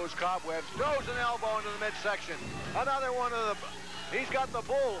wipe out those cobwebs, throws an elbow into the midsection. Another one of the, he's got the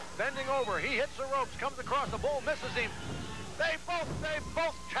Bull bending over. He hits the ropes, comes across, the Bull misses him. They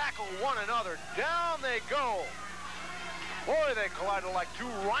both tackle one another. Down they go. Boy, they collided like two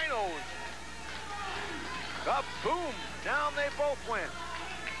rhinos. Boom! Down they both went.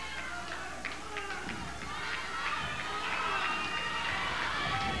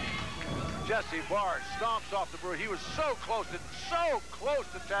 Jesse Barr stomps off the Bruiser. He was so close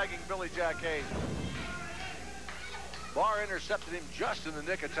to tagging Billy Jack Haynes. Barr intercepted him just in the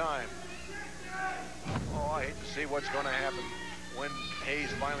nick of time. Oh, I hate to see what's going to happen when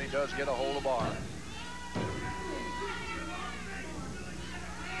Hayes finally does get a hold of Barr.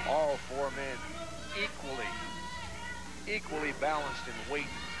 All four men equally balanced in weight,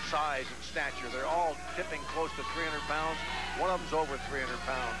 size, and stature. They're all tipping close to 300 pounds. One of them's over 300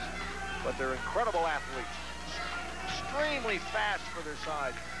 pounds. But they're incredible athletes. Extremely fast for their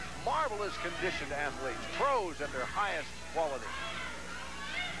size. Marvelous conditioned athletes. Pros at their highest quality.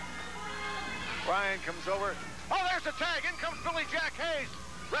 Brian comes over. Oh, there's the tag. In comes Billy Jack Haynes.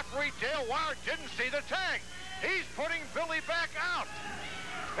 Referee Dale Wire didn't see the tag. He's putting Billy back out.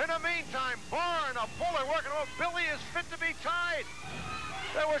 In the meantime, Barr and a Fuller working on. Billy is fit to be tied.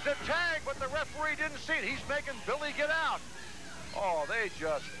 There was a tag, but the referee didn't see it. He's making Billy get out. Oh, they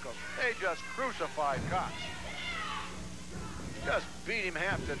just crucified Cox. Just beat him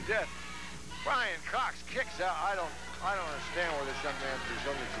half to death. Brian Cox kicks out. I don't understand where this young man's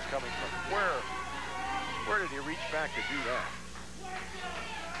resilience is coming from. Where did he reach back to do that?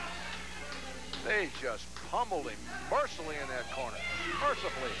 They just pummeled him mercilessly in that corner.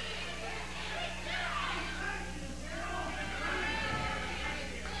 Mercifully.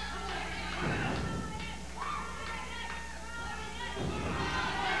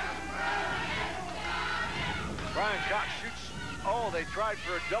 Brian Cox shoots. Oh, they tried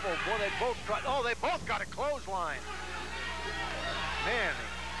for a double. Boy, they both tried. Oh, they both got a clothesline. Man,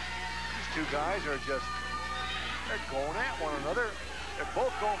 these two guys are they're going at one another. They're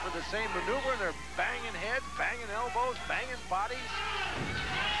both going for the same maneuver, and they're banging heads, banging elbows, banging bodies.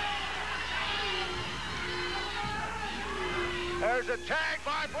 There's a tag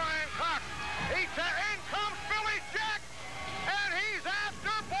by Brian Cox. In comes Billy Jack, and he's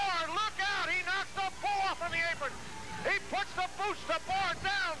after Barr. Look out, he knocks the bull off on the apron. He puts the boots to Barr.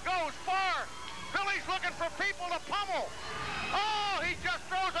 Down goes Barr. Billy's looking for people to pummel. Oh, he just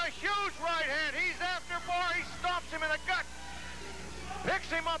throws a huge right hand. He's after Barr. He stomps him in the gut. Picks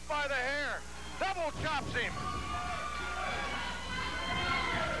him up by the hair. Double chops him.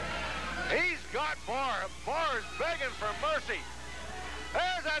 He's got Barr. Barr is begging for mercy.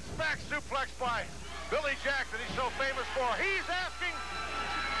 There's that back suplex by Billy Jack that he's so famous for. He's asking,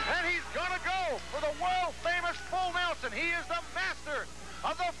 and he's going to go for the world-famous full Nelson. He is the master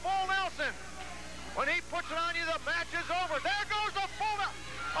of the full Nelson. When he puts it on you, the match is over. There goes the full Nelson.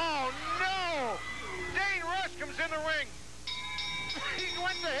 Oh, no. Dane Rush comes in the ring. He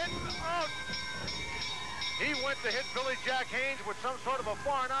went to hit Billy Jack Haynes with some sort of a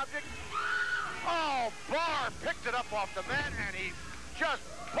foreign object. Oh, Barr picked it up off the mat, and he just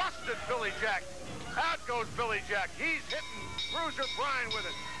busted Billy Jack. Out goes Billy Jack. He's hitting Bruiser Brian with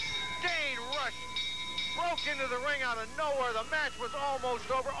it. Dane Rush broke into the ring out of nowhere. The match was almost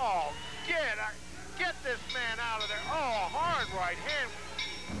over. Oh, get this man out of there. Oh, hard right hand.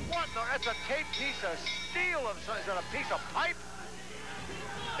 What the? That's a taped piece of steel. Is that a piece of pipe?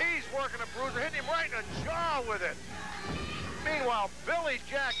 He's working a Bruiser, hitting him right in the jaw with it. Meanwhile, Billy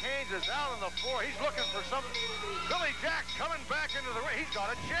Jack Haynes is out on the floor. He's looking for something. Billy Jack coming back into the ring. He's got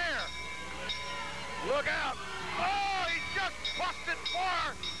a chair. Look out. Oh, he just busted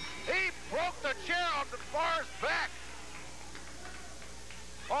Barr. He broke the chair off the Barr's back.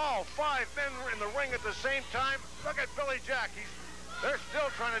 All five men were in the ring at the same time. Look at Billy Jack. They're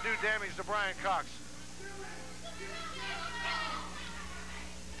still trying to do damage to Brian Cox.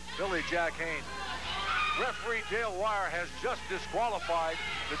 Billy Jack Haynes. Referee Dale Wire has just disqualified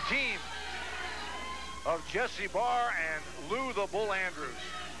the team of Jesse Barr and Lou the Bull Andrews.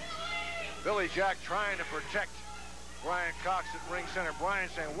 Billy Jack trying to protect Brian Cox at ring center. Brian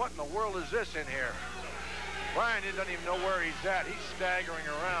saying, what in the world is this in here? Brian doesn't even know where he's at. He's staggering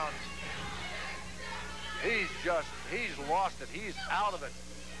around. He's lost it. He's out of it.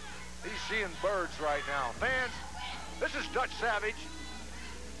 He's seeing birds right now. Fans, this is Dutch Savage.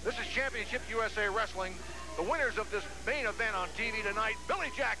 This is Championship USA Wrestling. The winners of this main event on TV tonight,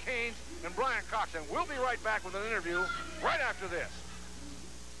 Billy Jack Haynes and Brian Cox. And we'll be right back with an interview right after this.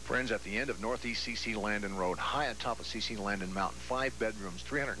 Friends, at the end of Northeast C.C. Landon Road, high atop of C.C. Landon Mountain, 5 bedrooms,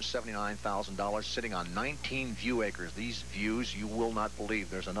 $379,000, sitting on 19 view acres. These views you will not believe.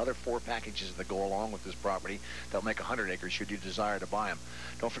 There's another 4 packages that go along with this property that'll make 100 acres should you desire to buy them.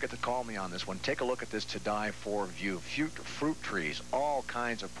 Don't forget to call me on this one. Take a look at this to die for view. Fruit trees, all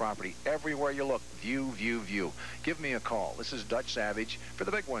kinds of property, everywhere you look. View, view, view. Give me a call. This is Dutch Savage for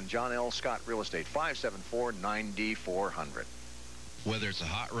the big one, John L. Scott Real Estate, 574-9D400. Whether it's a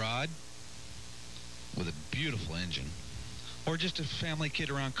hot rod with a beautiful engine or just a family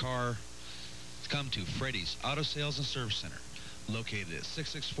kid-around car, come to Freddy's Auto Sales and Service Center, located at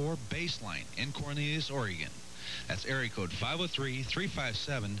 664 Baseline in Cornelius, Oregon. That's area code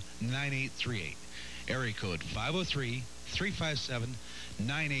 503-357-9838. Area code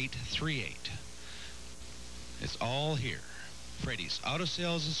 503-357-9838. It's all here. Freddy's Auto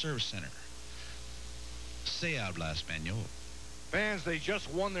Sales and Service Center. Se habla español. Fans, they just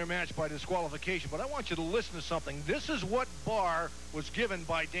won their match by disqualification, but I want you to listen to something. This is what bar was given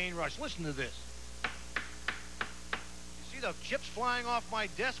by Dane Rush. Listen to this. You see the chips flying off my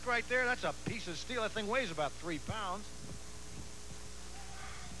desk right there? That's a piece of steel. That thing weighs about 3 pounds.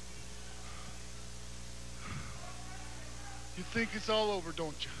 You think it's all over,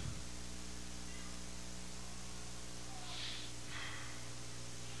 don't you?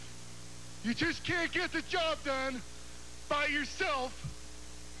 You just can't get the job done by yourself.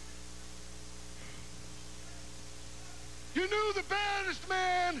 You knew the baddest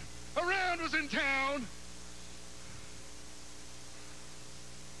man around was in town.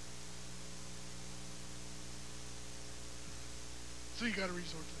 So you gotta resort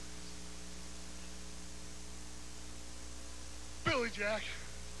to this. Billy Jack,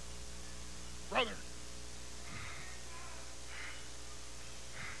 brother.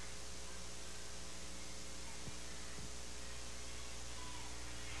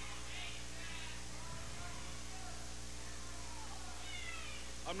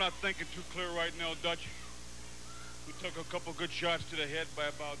 I'm not thinking too clear right now, Dutch. We took a couple good shots to the head by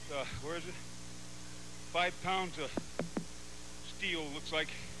about, where is it? 5 pounds of steel, looks like.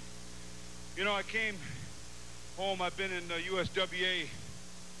 You know, I came home. I've been in USWA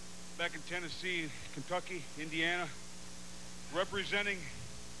back in Tennessee, Kentucky, Indiana, representing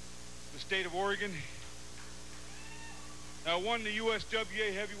the state of Oregon. I won the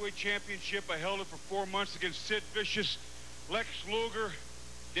USWA Heavyweight Championship. I held it for 4 months against Sid Vicious, Lex Luger,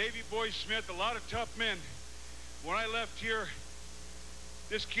 Davey Boy Smith, a lot of tough men. When I left here,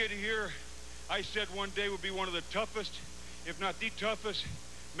 this kid here, I said one day would be one of the toughest, if not the toughest,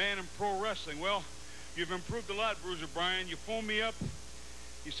 man in pro wrestling. Well, you've improved a lot, Bruiser Brian. You phoned me up.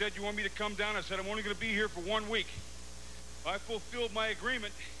 You said you want me to come down. I said, I'm only going to be here for 1 week. I fulfilled my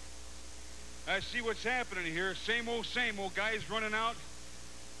agreement. I see what's happening here. Same old guys running out.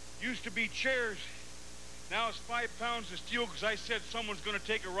 Used to be chairs. Now it's 5 pounds of steel because I said someone's going to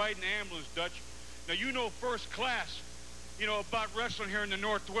take a ride in the ambulance, Dutch. Now, you know first class, you know, about wrestling here in the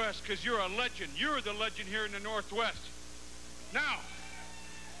Northwest because you're a legend. You're the legend here in the Northwest. Now,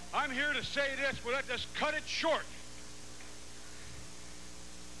 I'm here to say this, but let's just cut it short.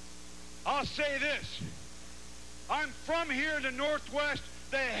 I'll say this. I'm from here in the Northwest.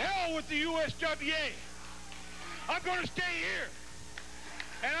 The hell with the USWA. I'm going to stay here.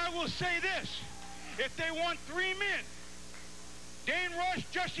 And I will say this. If they want 3 men, Dane Rush,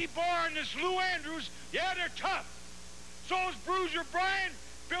 Jesse Barr, and this Lou Andrews, yeah, they're tough. So is Bruiser Brian,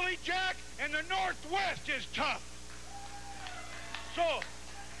 Billy Jack, and the Northwest is tough. So,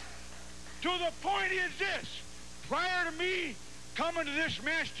 to the point is this. Prior to me coming to this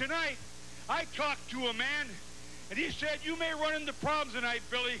match tonight, I talked to a man, and he said, you may run into problems tonight,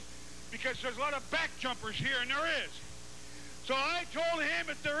 Billy, because there's a lot of back jumpers here, and there is. So I told him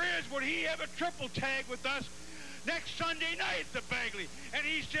if there is, would he have a triple tag with us next Sunday night at the Bagley? And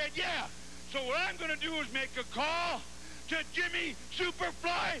he said, yeah. So what I'm going to do is make a call to Jimmy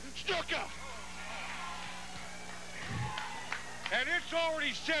Superfly Snuka. And it's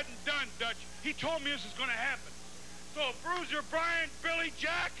already said and done, Dutch. He told me this is going to happen. So Bruiser Brian, Billy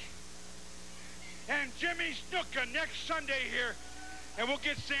Jack, and Jimmy Snuka next Sunday here. And we'll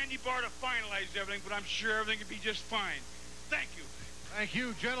get Sandy Barr to finalize everything, but I'm sure everything will be just fine. Thank you. Thank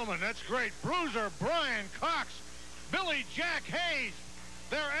you, gentlemen. That's great. Bruiser, Brian Cox, Billy Jack Haynes.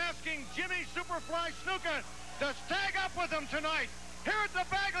 They're asking Jimmy Superfly Snuka to tag up with them tonight here at the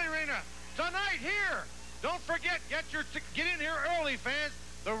Bagley Arena. Tonight here. Don't forget, get in here early, fans.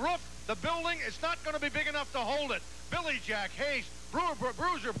 The roof, the building, it's not going to be big enough to hold it. Billy Jack Haynes,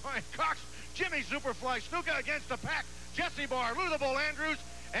 Bruiser, Brian Cox, Jimmy Superfly Snuka against the pack. Jesse Barr, Lou the Bull Andrews,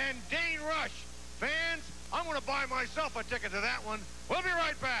 and Dane Rush. Fans, I'm going to to buy myself a ticket to that one. We'll be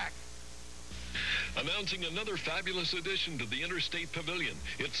right back. Announcing another fabulous addition to the Interstate Pavilion.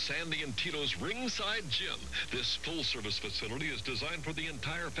 It's Sandy and Tito's Ringside Gym. This full-service facility is designed for the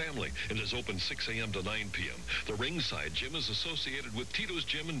entire family and is open 6 a.m. to 9 p.m. The Ringside Gym is associated with Tito's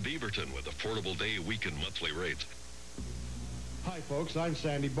Gym in Beaverton with affordable day, week, and monthly rates. Hi, folks. I'm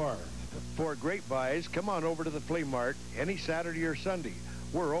Sandy Barr. For great buys, come on over to the Flea Mart any Saturday or Sunday.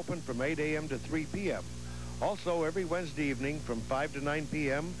 We're open from 8 a.m. to 3 p.m. Also, every Wednesday evening from 5 to 9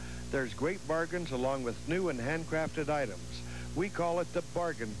 p.m., there's great bargains along with new and handcrafted items. We call it the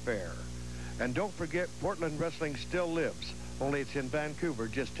Bargain Fair. And don't forget, Portland Wrestling still lives, only it's in Vancouver,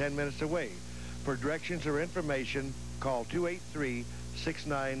 just 10 minutes away. For directions or information, call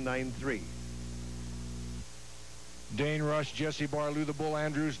 283-6993. Dane Rush, Jesse Barr, Lou the Bull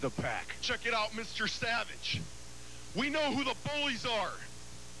Andrews, the Pack. Check it out, Mr. Savage. We know who the bullies are.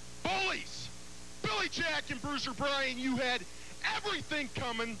 Bullies! Billy Jack and Bruiser Bryan, you had everything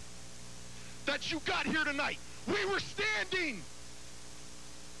coming that you got here tonight. We were standing,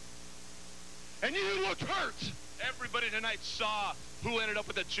 and you looked hurt. Everybody tonight saw who ended up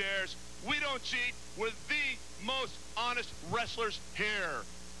with the chairs. We don't cheat. We're the most honest wrestlers here.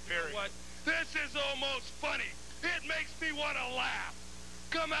 Period. You know what? This is almost funny. It makes me want to laugh.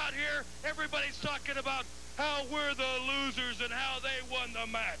 Come out here, everybody's talking about how we're the losers and how they won the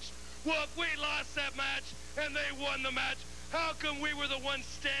match. Well, if we lost that match and they won the match, how come we were the ones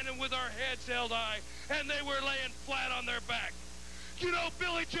standing with our heads held high and they were laying flat on their back? You know,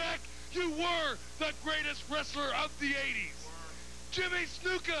 Billy Jack, you were the greatest wrestler of the 80s. Jimmy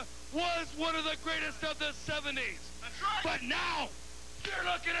Snuka was one of the greatest of the 70s. That's right. But now, you're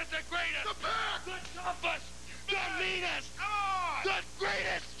looking at the greatest, the Pack, the toughest, the meanest, the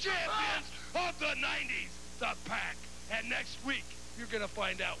greatest champions of the 90s, the Pack. And next week, you're going to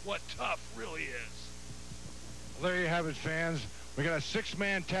find out what tough really is. There you have it, fans. We got a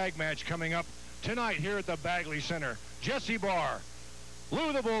 6-man tag match coming up tonight here at the Bagley Center. Jesse Barr,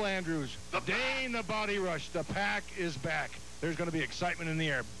 Lou the Bull Andrews, Dane the Body Rush. The Pack is back. There's going to be excitement in the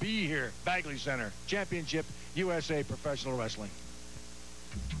air. Be here, Bagley Center. Championship USA Professional Wrestling.